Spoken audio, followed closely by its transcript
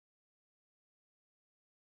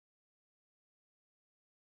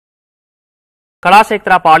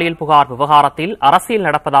கலாக்ஷேத்ரா பாலியல் புகார் விவகாரத்தில் அரசியல்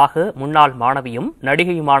நடப்பதாக முன்னாள் மாணவியும்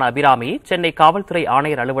நடிகையுமான அபிராமி சென்னை காவல்துறை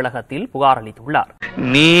ஆணையர் அலுவலகத்தில் புகார் அளித்துள்ளார்.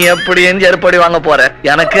 நீ எப்படி எருப்படி வாங்க போற?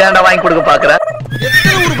 எனக்கு ஏன்டா வாங்கி கொடுக்க பாக்குற?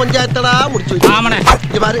 எத்தனை ஒரு பஞ்சாயத்தடா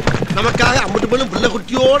முடிச்சு பாரு, நமக்காக அம்பட்டு பெண்ணும் பிள்ளை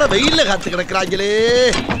குட்டியோட வெயில்ல காத்து கிடக்குறாங்களே.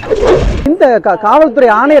 இந்த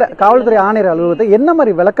காவல்துறை ஆணையர் அலுவலகத்தை என்ன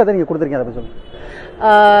மாதிரி விளக்கத்தை நீங்க கொடுத்திருக்கீங்க? அதை சொல்லுங்க.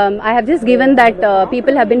 I have just given that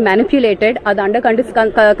people have been manipulated. அது under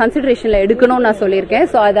considerationல எடுக்கணும் நான் சொல்லியிருக்கேன்.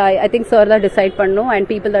 So I think sir தான் டிசைட் பண்ணணும் and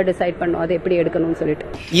people தான் டிசைட் பண்ணணும் அது எப்படி எடுக்கணும்னு சொல்லிட்டு.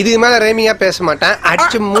 இது மேல ரேமியா பேச மாட்டேன்,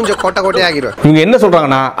 அடிச்சு மூஞ்ச கோட்டை ஆகிரும். இவங்க என்ன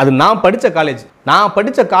சொல்றாங்கன்னா, அது நான்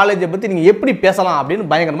படிச்ச காலேஜை பத்தி நீங்க எப்படி பேசலாம் அப்படின்னு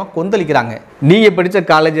பயங்கரமா கொந்தளிக்கிறாங்க. நீங்க படிச்ச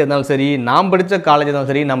காலேஜா இருந்தாலும் சரி, நான் படிச்ச காலேஜா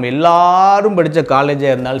இருந்தாலும் சரி, நம்ம எல்லாரும் படிச்ச காலேஜா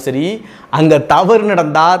இருந்தாலும் சரி, அங்க தவறு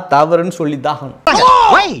நடந்தா தவறுன்னு சொல்லித்தான்.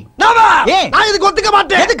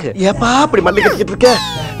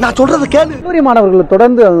 நான் சொல்றது கேளு. கல்லூரி மாணவர்கள்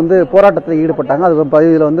தொடர்ந்து போராட்டத்தில் ஈடுபட்டாங்க. அது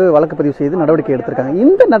இதுல வழக்கு பதிவு செய்து நடவடிக்கை எடுத்திருக்காங்க.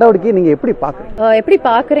 இந்த நடவடிக்கையை நீங்க எப்படி பாக்குறீங்க? எப்படி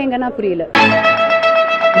பாக்குறீங்கன்னா புரியல.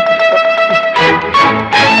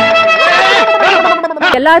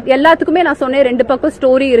 எல்லாத்துக்குமே நான் சொன்னேன் ரெண்டு பக்கம்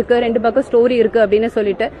ஸ்டோரி இருக்கு அப்படின்னு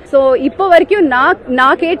சொல்லிட்டு. சோ இப்போ வரைக்கும்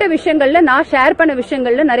நான் கேட்ட விஷயங்கள்ல, நான் ஷேர் பண்ண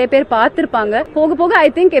விஷயங்கள்ல நிறைய பேர் பார்த்திருப்பாங்க. போக போக I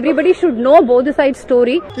think everybody should know both side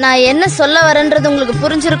story. நான் என்ன சொல்ல வரேன்றது உங்களுக்கு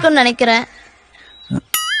புரிஞ்சிருக்கும்னு நினைக்கிறேன்.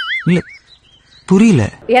 புரியல.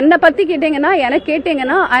 என்ன பத்தி கேட்டீங்கன்னா, எனக்கு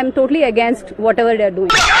கேட்டீங்கன்னா I am totally against what ever they are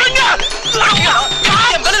doing.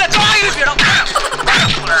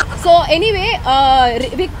 So anyway,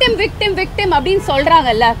 victim அப்படின்னு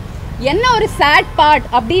சொல்றாங்கல்ல, என்ன ஒரு sad part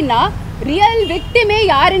அப்படின்னா ரியல் விக்டிமே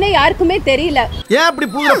யாருன்னு யாருக்குமே தெரியல. ஏன் அப்படி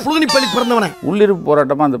புழுகனி பள்ளி பிறந்தவனே உள்ளிருப்பு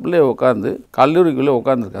போராட்டமா அந்த பிள்ளைய உட்காந்து கல்லூரிக்குள்ளே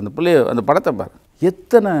உட்காந்துருக்கு. அந்த பிள்ளைய, அந்த படத்தை பாரு,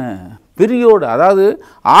 எத்தனை பிரியோடு, அதாவது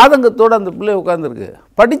ஆதங்கத்தோடு அந்த பிள்ளை உட்காந்துருக்கு.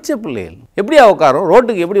 படித்த பிள்ளைகள் எப்படியா உட்காரும்?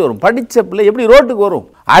 ரோட்டுக்கு எப்படி வரும்? படித்த பிள்ளை எப்படி ரோட்டுக்கு வரும்?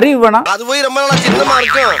 அறிவு வேணாம். அது போய் ரொம்ப நாளா சின்னமா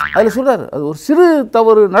இருக்கும். அதுல சொல்றாரு, அது ஒரு சிறு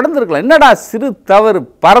தவறு நடந்திருக்கலாம். என்னடா சிறு தவறு?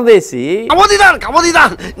 பரதேசி,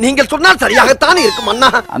 கவதிதான் நீங்கள் சொன்னால் சரியாகத்தான் இருக்கும் அண்ணா.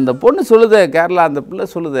 அந்த பொண்ணு சொல்லுதே, கேரளா அந்த பிள்ளை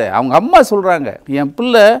சொல்லுதே, அவங்க அம்மா சொல்றாங்க, என்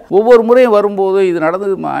பிள்ளை ஒவ்வொரு முறையும் வரும்போது இது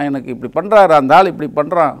நடந்ததுமா, எனக்கு இப்படி பண்றாரு, அந்த ஆள் இப்படி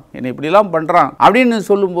பண்றான், என்னை இப்படிலாம் பண்றான் அப்படின்னு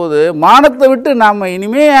சொல்லும்போது மானத்தை விட்டு நாம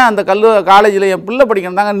இனிமே அந்த காலேஜில் என் பிள்ளை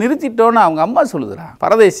படிக்கணும் தாங்க நிறுத்திட்டோன்னு அவங்க அம்மா சொல்லுதுடா.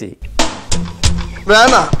 பரதேசி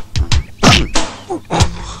வேணா,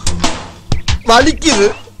 வலிக்குது,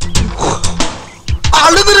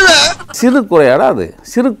 அழுதுருவேன். சிறு குறையாடா அது?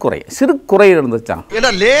 சிறு குறை இருந்துச்சான்.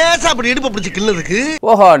 ஏன்னா லேசா அப்படி இடுப்பு பிடிச்சி கிள்ளதுக்கு.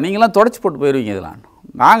 ஓஹோ, நீங்களாம் தொடச்சு போட்டு போயிருவீங்க. இதெல்லாம்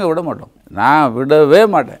நாங்க விட மாட்டோம். நான் விடவே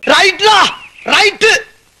மாட்டேன். ரைட்டு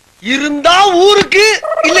இருந்தா ஊருக்கு,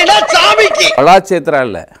 இல்லைன்னா சாமிக்கு. கலாக்ஷேத்ரா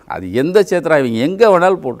இல்ல, அது எந்த சேத்ரா, இவங்க எங்க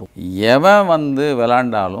வேணாலும் போட்டோம். எவன்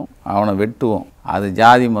விளாண்டாலும் அவனை வெட்டுவோம். அது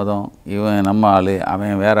ஜாதி மதம், இவன் நம்ம ஆளு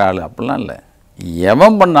அவன் வேற ஆளு அப்படிலாம் இல்லை.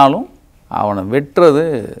 எவன் பண்ணாலும் அவனை வெட்டுறது,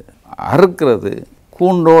 அறுக்கிறது,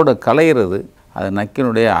 கூண்டோடு கலையிறது அது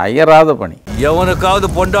நக்கினுடைய அயராத பணி. எவனுக்காவது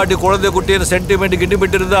பொண்டாட்டி குழந்தை குட்டின்னு சென்டிமெண்ட்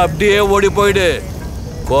கிண்டிமெண்ட் இருந்தா அப்படியே ஓடி போயிடு.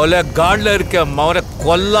 கொலை காட்ல இருக்க அவனை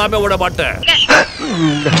கொல்லாம விட மாட்டேன்.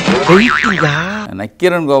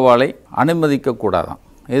 நக்கீரன் கோபாலை அனுமதிக்க கூடாதான்.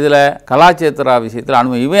 இதுல கலாக்ஷேத்ரா விஷயத்தில்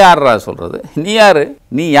அனுமதி. இவன் யாரா சொல்றது?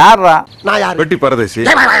 நீ யாரா? வெட்டி பரதேசி.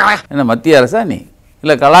 என்ன மத்திய அரசா நீ?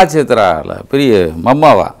 இல்ல கலாக்ஷேத்ரால பெரிய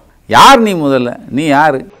மம்மாவா? யார் நீ? முதல்ல நீ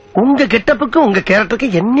யாரு? உங்க கெட்டப்புக்கு உங்க கேரக்டருக்கு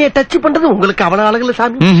என்னைய டச் பண்றது உங்களுக்கு அவன அழகுல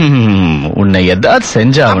சாமி. உன்னை ஏதாவது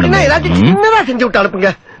செஞ்சா ஏதாச்சும் சின்னதா செஞ்சு விட்டு அனுப்புங்க.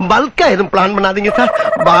 பல்கா எதுவும் பிளான் பண்ணாதீங்க சார்,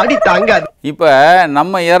 பாடி தாங்காது. இப்ப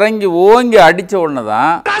நம்ம இறங்கி ஓங்கி அடிச்ச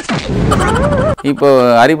உடனேதான் இப்போ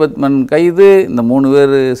ஹரிபத்மன் கைது, இந்த 3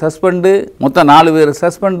 பேர் சஸ்பெண்டு, மொத்தம் 4 பேர்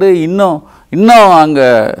சஸ்பெண்டு. இன்னும் அங்க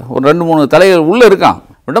ஒரு 2-3 தலைகள் உள்ள இருக்கான்.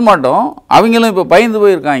 விட மாட்டோம். அவங்களும் இப்போ பயந்து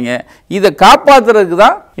போயிருக்காங்க. இதை காப்பாத்துறதுக்கு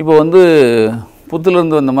தான் இப்போ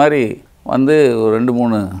புத்துலேருந்து வந்த மாதிரி ஒரு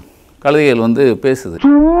 2-3 கழுதைகள் பேசுது.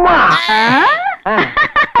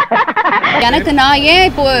 எனக்கு நான் ஏன்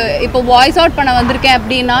இப்போ வாய்ஸ் அவுட் பண்ண வந்திருக்கேன்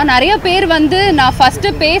அப்படின்னா, நிறைய பேர் நான் ஃபர்ஸ்ட்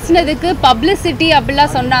பேசினதுக்கு பப்ளிசிட்டி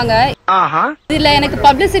அப்படிலாம் சொன்னாங்க. இதுல எனக்கு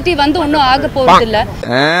பப்ளிசிட்டி ஒன்னும் ஆக போறது இல்ல.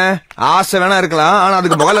 ஆசை வேணா இருக்கலாம், ஆனா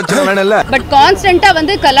அதுக்கு முகலட்சணம் வேணும் இல்ல. பட் கான்ஸ்டன்ட்டா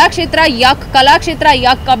கலாக்ஷேத்ரா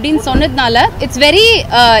யக் அப்படின்னு சொன்னதுனால it's very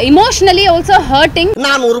emotionally also hurting.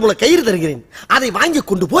 நான் ஒரு முளை கயிறு தருகிறேன், அதை வாங்கி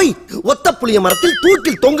கொண்டு போய் ஒத்த புளிய மரத்தில்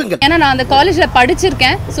தூக்கில் தொங்குங்கள். ஏன்னா நான் அந்த காலேஜ்ல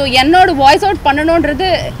படிச்சிருக்கேன். சோ என்னோட voice out பண்ணணும்ன்றது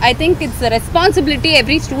I think it's responsibility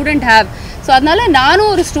every student have. So அதனால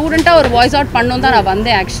நானும் ஒரு ஸ்டூடெண்டா ஒரு வாய்ஸ் அவுட் பண்ணணும் தான் நான்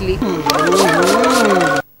வந்தேன். ஆக்சுவலி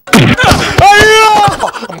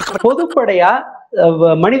பொதுப்படையா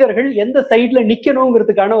மனிதர்கள் எந்த சைட்ல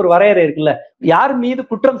நிக்கணுங்கிறதுக்கான ஒரு வரையறை இருக்குல்ல. யார் மீது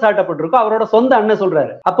குற்றம் சாட்டப்பட்டிருக்கோ அவரோட சொந்த அண்ணன்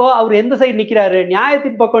சொல்றாரு. அப்போ அவர் எந்த சைடு நிக்கிறாரு,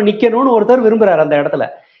 நியாயத்தின் பக்கம் நிக்கணும்னு ஒருத்தர் விரும்புறாரு அந்த இடத்துல.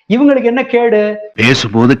 இவங்களுக்கு என்ன கேடு?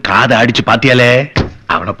 பேசும்போது காதை அடிச்சு பாத்தியாலே,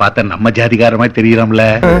 அவனை பார்த்தா நம்ம ஜாதிகார மாதிரி தெரியறாம்ல.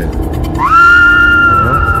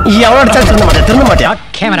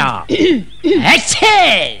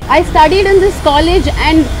 I studied in this college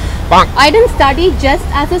and I didn't study just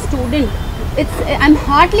as a student. I'm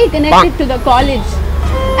hardly connected to the college,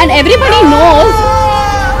 and everybody knows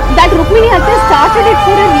that Rukmini Atta started it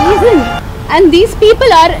for a reason. And these people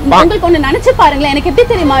are, உங்களுக்கு ஒன்று நினைச்சு பாருங்களேன், எனக்கு எப்படி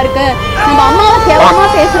தெரியுமா இருக்கு, நம்ம அம்மாவை கேவலமா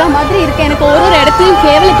பேசுற மாதிரி இருக்கு. எனக்கு ஒரு இடத்துலயும்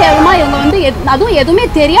கேவலமா இவங்க வந்து அதுவும் எதுவுமே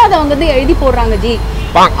தெரியாதவங்க வந்து எழுதி போடுறாங்க ஜி.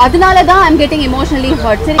 அதனாலதான் I'm getting emotionally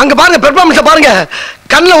hurt. அங்க பாருங்க, பெர்ஃபார்மன்ஸ் பாருங்க,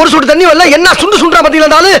 கண்ணுல ஒரு சொட்டு தண்ணி வரல, என்ன சுண்டு சுண்டா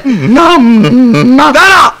பாத்தீங்களாலே.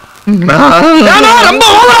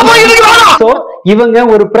 இவங்க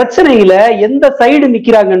ஒரு பிரச்சனையில எந்த சைடு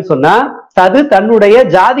நிக்கிறாங்கன்னு சொன்னா, அது தன்னுடைய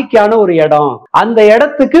ஜாதிக்கான ஒரு இடம், அந்த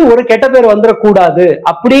இடத்துக்கு ஒரு கெட்ட பேர் வந்துடக்கூடாது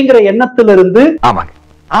அப்படிங்கிற எண்ணத்துல இருந்து.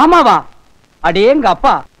 ஆமாவா? அடேங்க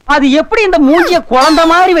அப்பா, அது எப்படி இந்த மூஞ்சிய குழந்தை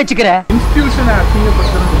மாதிரி வச்சுக்கிற? இன்ஸ்டிடியூஷனை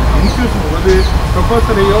அசிங்கப்படுத்துறது, இன்ஸ்டிடியூஷன் ஒரு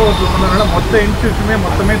ப்ரொஃபஸரையோ சொன்னதுனால மொத்த இன்ஸ்டிடியூஷனே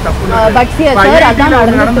மொத்தமே தப்பு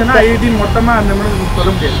நடந்ததுன்னா ஐஐடி மொத்தமா அந்த மாதிரி சொல்ல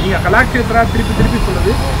முடியாது. நீங்க கலாக்ஷேத்ரா திருப்பி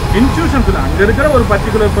சொல்லுது இன்ஸ்டிடியூஷன்ஸ் தான். அங்க இருக்கிற ஒரு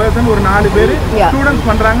பர்டிகுலர் பர்சன், ஒரு 4 பேர் ஸ்டூடெண்ட்ஸ்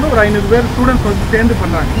பண்றாங்க, ஒரு 500 பேர் ஸ்டூடெண்ட்ஸ் வந்து சேர்ந்து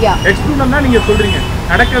பண்றாங்க. எக்ஸ்டூடெண்ட் தான் நீங்க சொல்றீங்க,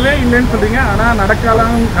 நடக்கவே இல்லைன்னு சொல்றீங்க. ஆனா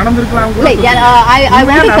நடக்கலாம், நடந்திருக்கலாம் கூட.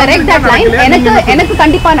 எனக்கு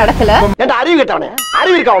கண்டிப்பா நடக்கல. என்ன அறிவு கேட்டவனே,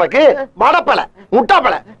 அறிவு இருக்கா உனக்கு? மடப்பல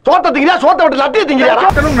முட்டாப்பல, சோத்த திங்கறியா, சோத்த விட்டு லட்டிய திங்கறியா?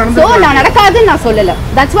 சோ நான் நடக்காதுன்னு நான் சொல்லல.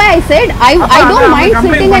 That's why I said I don't mind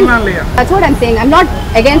sitting and that's what I'm saying. I'm not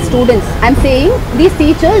against students. I'm saying these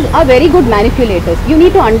teachers are very good manipulators. You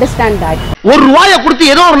need to understand that. ஒரு ரூபாயை கொடுத்து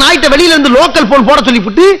ஏதோ ஒரு நாய்ட்ட வெளியில இருந்து லோக்கல் போன் போட சொல்லி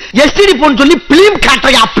விட்டு எஸ்டிடி போன் சொல்லி பிலிம்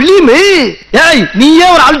காட்டையா பிலிம். ஏய் நீயே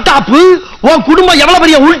ஒரு அல்டாப், உன் குடும்பம் எவ்வளவு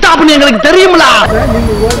பெரிய உல்டாப்னு எங்களுக்கு தெரியும்ல.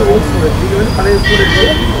 நீங்க வந்து பழைய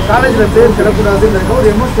ஸ்டூடெண்ட் காலேஜ்ல பேர் கிடக்கூடாதுன்னு ஒரு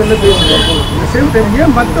எமோஷனல்ல பேசுறீங்க. சேம் டைம்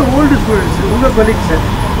ஏன் மற்ற ஓல்டு ஸ்டூடெண்ட்ஸ், உங்க கொலீக்ஸ்,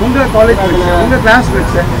 உங்க காலேஜ் உங்க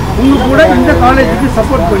கிளாஸ்மேட்ஸ் உங்க கூட இந்த காலேஜுக்கு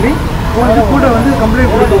சப்போர்ட் பண்ணி உங்க கூட வந்து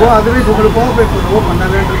கம்ப்ளைண்ட் கொடுக்கவோ அதர்வைஸ் உங்களுக்கு கோஆபரேட் பண்ணவோ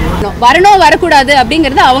பண்ணாங்கன்றது வரணும் வரக்கூடாது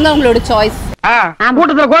அப்படிங்கிறது அவங்களோட சாய்ஸ்.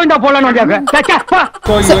 கூட்டத்துல கோவிந்தா போலான்னு வந்தாங்க.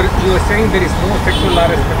 So you are saying there is no sexual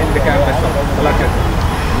harassment in the campus of Kalakshetra?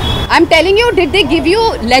 I'm telling you, did they give you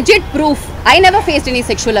legit proof? I never faced any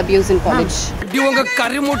sexual abuse in college. இவங்க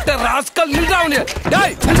கரிமுட்டை rascal நில்றாவனே.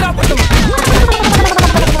 டேய் நில்றா பட்டம்.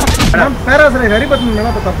 பேராசிரியர் ஹரிபத்மன் மேல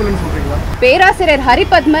தப்புன்னு சொல்றீங்களா? பேராசிரியர்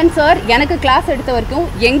Haripadman sir எனக்கு கிளாஸ் எடுத்த வரைக்கும்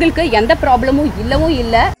எங்களுக்கு எந்த ப்ராப்ளமும் இல்லவும்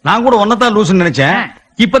இல்ல. நான் கூட ஒன்னதான் லூசுன்னு நினைச்சேன்,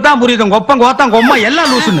 இப்பதான் புரியுது. ஒப்பம் கோத்தம் கொம்மா எல்லாம்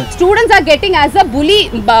லூசுன்னு. Students are getting as a bully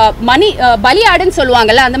money பலியாடுன்னு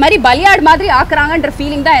சொல்லுவாங்கல்ல, அந்த மாதிரி பலியாடு மாதிரி ஆக்குறாங்கன்ற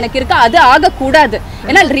ஃபீலிங் தான் எனக்கு இருக்கு. அது ஆக கூடாது.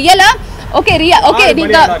 ஏன்னா ரியலா ஓகே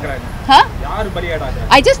நீங்க யார் பலியாடாங்க?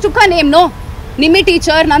 I just took a name. No, Nimi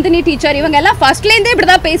teacher, Nandini teacher, இவங்க எல்லாம் ஃபர்ஸ்ட்ல இருந்தே இப்படி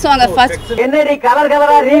தான் பேசுவாங்க. ஃபர்ஸ்ட் என்னடி கலர்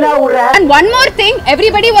கலரா ரீலா உற. And one more thing,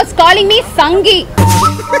 everybody was calling me Sangi.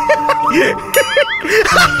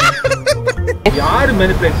 யார்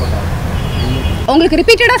மேனிபுலேட் பண்றாங்க? உங்களுக்கு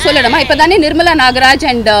ரிப்பீட்டடா சொல்லணுமா? இப்பதானே நிர்மலா நாகராஜ்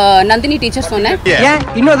அண்ட் நந்தினி டீச்சர் சொன்னேன். ஏன்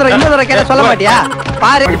இன்னொரு கேட்ட சொல்ல மாட்டியா?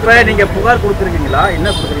 பாரு, இப்ப நீங்க புகார் கொடுத்துருக்கீங்களா? என்ன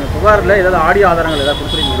கொடுத்துருக்கீங்க? புகார்ல ஏதாவது ஆடியோ ஆதாரங்கள் ஏதாவது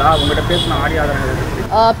கொடுத்துருக்கீங்களா? உங்ககிட்ட பேசின ஆடியோ ஆதாரங்கள்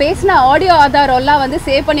பேசின ஆடியோ ஆதாரம் எல்லாம் வந்து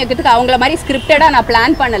சேவ் பண்ணி வைக்கிறதுக்கு அவங்கள மாதிரி ஸ்கிரிப்டடா நான்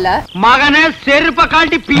பிளான் பண்ணல. மகனே செருப்ப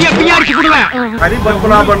காட்டி பிய அடிச்சு விடுவேன்.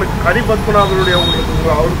 ஹரிபத்மநாபனுடைய உங்களுக்கு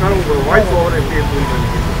அவருக்கான உங்க வாய்ஸ் ஓவர் எப்படி இருக்கு?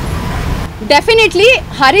 Definitely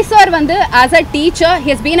Hari sir வந்து as a teacher he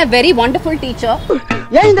has been a very wonderful teacher.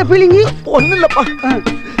 ஏன் இந்த ஃபீலிங்? ஒண்ணு இல்லப்பா,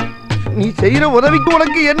 நீ செய்யற உதவிக்கு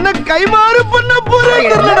உனக்கு என்ன கைமாறு பண்ண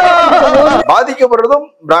போறீங்கடா. பாதிக்கப்படுறதும்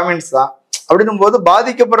பிராமின்ஸ் தான். அப்படின்னும் போது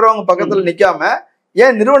பாதிக்கப்படுறவங்க பக்கத்துல நிக்காம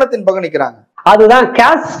ஏன் நிறுவனத்தின் பக்கம் நிக்கிறாங்க? அதுதான்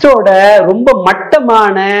காஸ்டோட ரொம்ப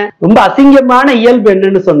மட்டமான ரொம்ப அசிங்கமான இயல்பு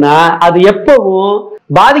என்னன்னு சொன்னா, அது எப்பவும்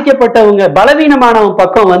பாதிக்கப்பட்டவங்க பலவீனமானவங்க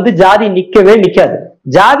பக்கம் வந்து ஜாதி நிக்கவே நிக்காது.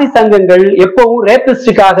 ஜாதி சங்கங்கள் எப்பவும்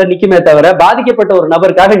ரேபிஸ்டுக்காக நிக்குமே தவிர பாதிக்கப்பட்ட ஒரு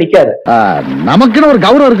நபருக்காக நிக்காது. நமக்குன்னு ஒரு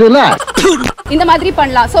கௌரவம் இருக்குல்ல. இந்த மாதிரி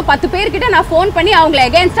பண்ணலாம். சோ 10 பேர்கிட்ட நான் ஃபோன் பண்ணி அவங்களை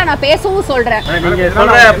அகைன்ஸ்டா நான் பேசவும் சொல்றேன். நீங்க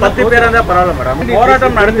சொல்ற 10 பேரா இருந்தா பரவாயில்ல மேடம்.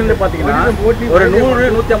 போராட்டம் நடக்குது பாத்தீங்கன்னா ஒரு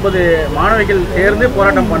 100-150 மாணவிகள் சேர்ந்து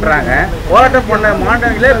போராட்டம் பண்றாங்க. போராட்டம் பண்ண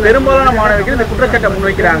மாணவிகளே பெரும்பாலான மாணவிகள் இந்த குற்றச்சாட்டை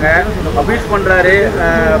முன்வைக்கிறாங்க. அபியூஸ் பண்றாரு,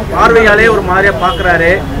 பார்வையாலே ஒரு மாதிரியா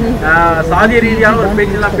பாக்குறாரு, சாதிய ரீதியான ஒரு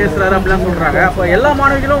பேச்செல்லாம் பேசுறாரு அப்படிலாம் சொல்றாங்க. அப்ப எல்லா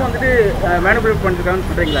மாணவிகளும் வந்துட்டு மேனிபுலேட் பண்ணிருக்காங்கன்னு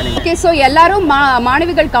சொல்றீங்களா நீங்க? ஓகே, சோ எல்லாரும்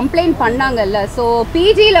மாணவிகள் கம்ப்ளைண்ட் பண்ணாங்கல்ல. சோ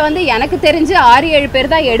பிஜில வந்து எனக்கு தெரிஞ்சு 6-7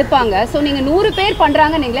 பேர் தான் எடுப்பாங்க. சோ நீங்க 100 பேர்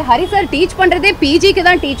பண்றாங்க நீங்களே. ஹரி சார் டீச் பண்றதே பிஜிக்கு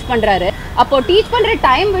தான் டீச் பண்றாரு. அப்போ டீச் பண்ற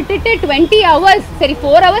டைம் விட்டுட்டு 20 hours, சரி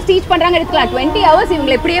 4 hours டீச் பண்றாங்க எடுத்துக்கலாம். 20 hours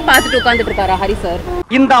இவங்களை இப்படியே பார்த்துட்டு உட்கார்ந்துட்டு இருக்காரா ஹரி சார்?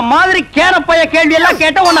 இந்த மாதிரி கேரப்பைய கேள்வி எல்லாம்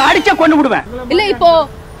கேட்டா உன்னை அடிச்ச கொண்டு விடுவேன். இல்ல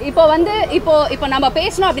இப்போ வந்து இப்போ நம்ம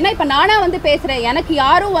பேசணும் அப்படின்னா இப்ப நானா வந்து பேசுறேன். எனக்கு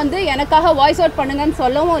யாரும் வந்து எனக்காக வாய்ஸ் அவுட் பண்ணுங்கன்னு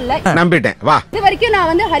சொல்லவும் இல்ல. நம்பிட்டேன் வா. இது வரைக்கும் நான்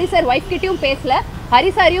வந்து ஹரி சார் வைஃப் கிட்டயும் பேசல, ஹரி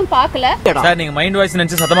சாரையும் பார்க்கல. சார் நீங்க மைண்ட் வாய்ஸ்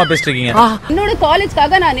நினைச்சு சத்தமா பேசிட்டு இருக்கீங்க. என்னோட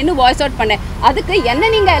காலேஜ்க்காக நான் நின்னு வாய்ஸ் அவுட் பண்ணேன். அதுக்கு என்ன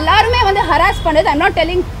நீங்க எல்லாரும் வந்து ஹராஸ் பண்ணது. I'm not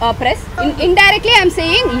telling press. Indirectly I'm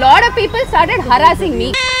saying lot of people started harassing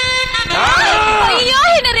me. ஐயோ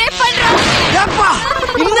என்ன ரேப் பண்றாங்க. ஏப்பா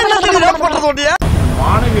இன்னென்னது ரேப் பண்றதோடியா?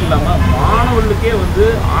 மாணவி இல்லாம மாணவர்களுக்கே வந்து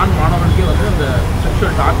ஆண் மாணவர்களுக்கே வந்து அந்த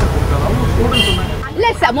செக்ஷுவல் டார்ச்சர் கொடுக்கறதாவும் ஸ்டூடண்ட்ஸ் சொன்னாங்க.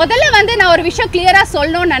 இல்ல முதல்ல வந்து நான் ஒரு விஷயம் கிளியரா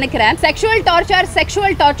சொல்லணும்னு நினைக்கிறேன். Sexual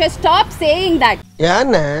torture stop saying that.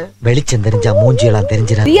 ஏன்னா வெளிச்சம் தெரிஞ்சா மூஞ்சியெல்லாம்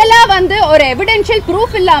தெரிஞ்சிரா. ரியலா வந்து ஒரு எவிடென்ஷியல்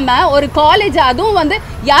ப்ரூஃப் இல்லாம ஒரு காலேஜ் அதுவும் வந்து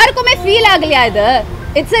யாருக்குமே ஃபீல் ஆகலையா இது?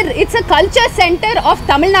 It's a culture center of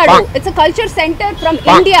Tamil Nadu. It's a culture center from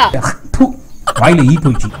India. வாயில ஈ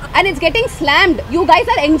போயிச்சு. And it's getting slammed. You guys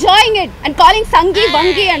are enjoying it and calling Sangi,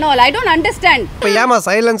 Vangi and all. I don't understand. இப்ப ஏமா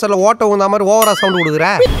சைலன்சர்ல ஓட்ட ஊந்த மாதிரி ஓவரா sound கொடுக்குற?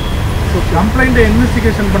 Complaint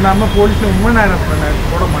investigation பண்ணாம போலீஸ்ல உமன் ஹராஸ்மென்ட்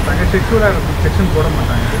போட மாட்டாங்க, செக்ஷுவல் ஹராஸ்மென்ட் செக்ஷன் போட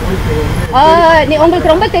மாட்டாங்க.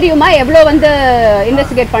 உங்களுக்கு ரொம்ப தெரியுமா எவ்வளவு வந்து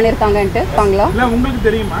இன்வெஸ்டிகேட் பண்ணிருக்காங்கன்னு பாங்களா? இல்ல உங்களுக்கு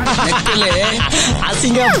தெரியுமா?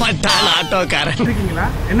 அசிங்கப்பட்டான் ஆட்டோக்காரன். இருக்கீங்களா?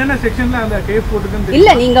 என்னென்ன செக்ஷன்ல அந்த கேஸ் போட்டுருக்குன்னு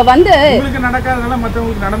இல்ல நீங்க வந்து உங்களுக்கு நடக்காதனால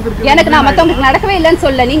மத்தவங்களுக்கு நடந்துருக்கு. எனக்கு நான் மத்தவங்களுக்கு நடக்கவே இல்லன்னு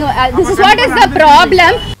சொல்ல. நீங்க this is what is the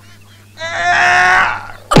problem.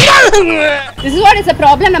 This is what is the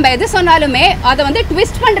problem. நம்ம எது சொன்னாலுமே அதை வந்து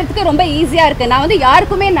ட்விஸ்ட் பண்றதுக்கு ரொம்ப ஈஸியா இருக்கு. நான் வந்து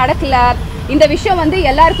யாருக்குமே நடக்கல, இந்த விஷயம் வந்து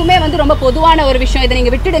எல்லாருக்குமே வந்து ரொம்ப பொதுவான ஒரு விஷயம், இதை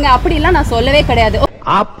நீங்க விட்டுடுங்க அப்படிலாம் நான் சொல்லவே கிடையாது.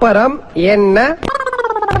 அப்புறம் என்ன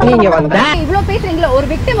நீங்க வந்த இவ்ளோ பேசுறீங்களா? ஒரு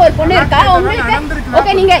விக்டிம் ஒரு பொண்ணு இருக்கா உங்களுக்கு.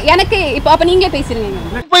 ஓகே நீங்க எனக்கு இப்போ அப்ப நீங்க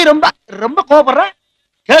பேசுறீங்க. போய் ரொம்ப ரொம்ப கோபப்படுற.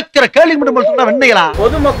 கேட்கிற கேள்வி மட்டும் சொல்ற வெண்ணைகளா?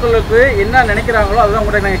 பொதுமக்களுக்கு என்ன நினைக்கிறாங்களோ அதுதான்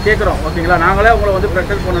உங்களை நாங்க கேக்குறோம். ஓகேங்களா? நாங்களே உங்களை வந்து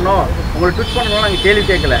பிரஷர் பண்ணணும், உங்களை ட்விட் பண்ணணும் நாங்க கேள்வி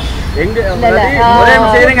கேட்கல. எங்க ஒரே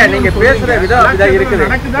செய்றீங்க நீங்க பேசுற விதம் இதா இருக்குது.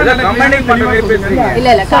 இத கமெண்டிங் பண்றீங்க பேசுறீங்க.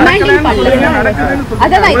 இல்ல கமெண்டிங் பண்றீங்க.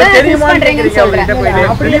 அதான் இத ட்விட் பண்றீங்கன்னு சொல்றேன்.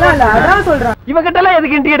 அப்படிலாம் இல்ல, அதான் சொல்றேன். இவகிட்ட எல்லாம்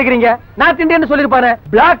எதுக்கு இன்டி எடுக்கறீங்க? நான் திண்டேன்னு சொல்லிருப்பானே.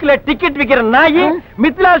 பிளாக்ல டிக்கெட் விக்கிற நாயி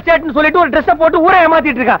மித்லா ஸ்டேட்னு சொல்லிட்டு ஒரு Dress போட்டு ஊரை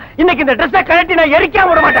ஏமாத்திட்டு இருக்கான். இன்னைக்கு இந்த Dress கழட்டி நான் எரிக்காம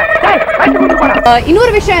விட மாட்டேன். இன்னொரு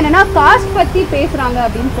விஷயம் என்னன்னா காஸ்ட் பத்தி பேசுறாங்க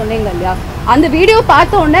அப்படின்னு சொன்னீங்க இல்லையா? அந்த வீடியோ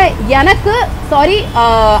பார்த்த உடனே எனக்கு சாரி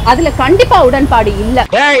அதுல கண்டிப்பா உடன்பாடு இல்ல.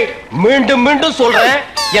 மீண்டும் மீண்டும் சொல்றேன்,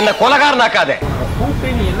 என்ன கொலகாரனாக்காதே.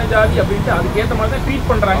 கூட்டணி என்ன ஜாதி அப்படின்ட்டு அதுக்கு ஏத்த மாதிரி தான் ட்வீட்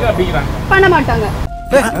பண்றாங்க அப்படிங்கறாங்க. பண்ண மாட்டாங்க.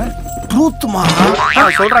 ட்ரூத்மா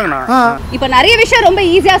சொல்றாங்கண்ணா. இப்ப நிறைய விஷயம் ரொம்ப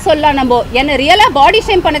ஈஸியா சொல்லலாம். நம்ம என்ன ரியலா பாடி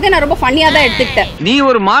ஷேம் பண்ணதே நான் ரொம்ப ஃபன்னியா தான் எடுத்துக்கிட்டேன். நீ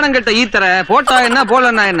ஒரு மானங்கட்ட ஈத்தற போட்டா என்ன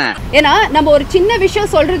போலனா என்ன? ஏன்னா நம்ம ஒரு சின்ன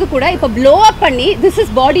விஷயம் சொல்றது கூட இப்ப ப்ளோ அப் பண்ணி this is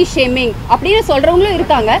body shaming அப்படின்னு சொல்றவங்களும்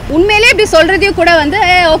இருக்காங்க. உண்மையிலேயே இப்படி சொல்றதையும் கூட வந்து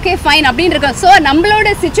ஓகே ஃபைன் அப்படின்னு இருக்காங்க. சோ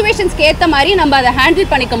நம்மளோட சிச்சுவேஷன்ஸ்க்கு ஏத்த மாதிரி நம்ம அதை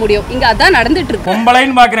ஹேண்டில் பண்ணிக்க முடியும். இங்க அதான் நடந்துட்டு இருக்கு.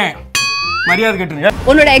 பொம்பளைன்னு பாக்குறேன், மரியாதை கேட்டுருங்க.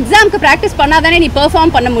 உன்னோட எக்ஸாம்க்கு பிராக்டிஸ் பண்ணாதானே நீ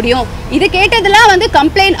பெர்ஃபார்ம் பண்ண முடியும். இது கேட்டதெல்லாம் வந்து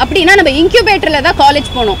கம்ப்ளைண்ட் அப்படின்னா நம்ம இன்குபேட்டர்ல தான் காலேஜ்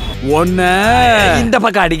போனோம். ஒண்ணு இந்த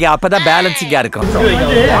பக்கம் அடிக்க, அப்பதான் பேலன்சிங்கா இருக்கும்.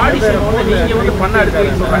 நீங்க வந்து பண்ண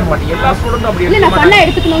எடுத்துக்கணும்னு சொல்றாங்க. பட் எல்லா ஸ்டூடண்ட்டும் அப்படி இல்ல நான் பண்ண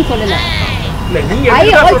எடுத்துக்கணும்னு சொல்லல.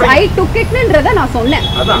 I took itன்றத நான் சொன்னேன்.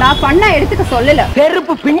 நான் பண்ண எடுத்துக்க சொல்லல.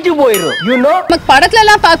 செருப்பு பிஞ்சு போயிரும். you know நமக்கு படத்துல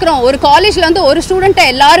எல்லாம் பாக்குறோம் ஒரு காலேஜ்ல வந்து ஒரு ஸ்டூடண்ட்ட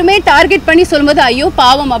எல்லாருமே டார்கெட் பண்ணி சொல்லும்போது ஐயோ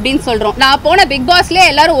பாவம் அப்படின்னு சொல்றோம். நான் போன பிக் பாஸ்லயே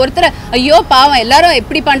எல்லாரும் ஒருத்தர் ஐயோ பாவம் எல்லாரும்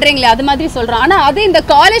எப்படி பண்றீங்களே அது மாதிரி சொல்றோம். ஆனா அது இந்த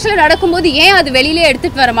காலேஜ்ல நடக்கும்போது ஏன் அது வெளியிலே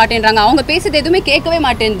எடுத்துட்டு வர மாட்டேன்றாங்க? அவங்க பேசுறது எதுவுமே கேட்கவே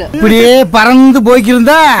மாட்டேங்குது. இப்படியே பறந்து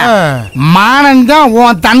போய்க்கிருந்தா மானந்தா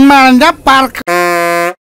உன் தன்மானந்தா பார்க்க.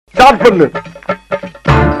 ஸ்டார்ட் பண்ணு.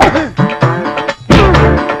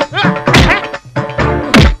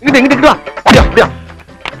 இங்கிட்டு வா. அப்படியா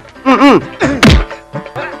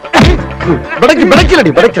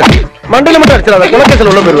மண்டையில மட்டும் அடிச்சிடாத, குலக்கேசல்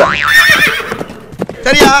உள்ள போயிருவா.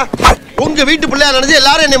 சரியா? உங்க வீட்டு பிள்ளையா நினைச்சு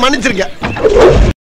எல்லாரும் என்னை மன்னிச்சிருக்க.